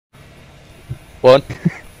1,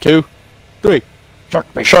 2, 3.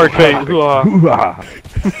 Shark bait. Shark bait. Hoo-ah. Hoo-ah.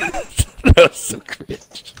 That was so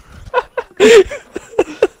cringe.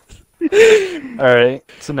 Alright,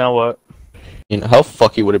 so now what? You know, how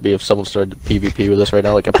fucky would it be if someone started PvP with us right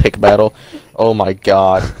now, like a pick battle? Oh my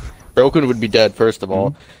god. Broken would be dead, first of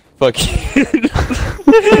all. Fuck.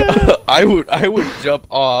 I would jump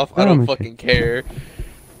off. I don't fucking care.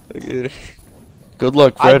 Good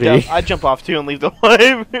luck, Freddy. I'd jump off too and leave the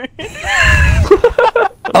library.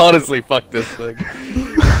 Honestly, fuck this thing.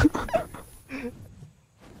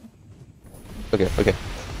 Okay.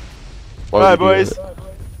 Alright, boys.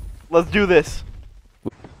 Let's do this.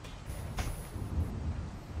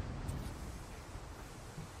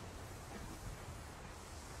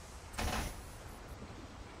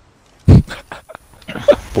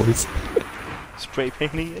 Boys. Spray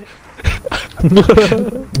painting it.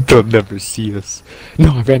 They'll never see us.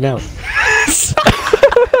 No, I ran out.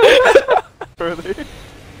 Further. You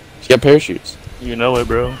got parachutes. You know it,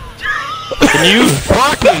 bro. Can you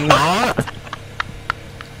fucking not?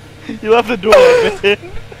 You left the door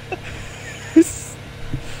open.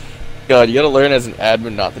 God, you gotta learn as an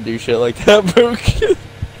admin not to do shit like that, bro.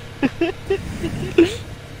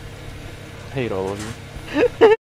 I hate all of you.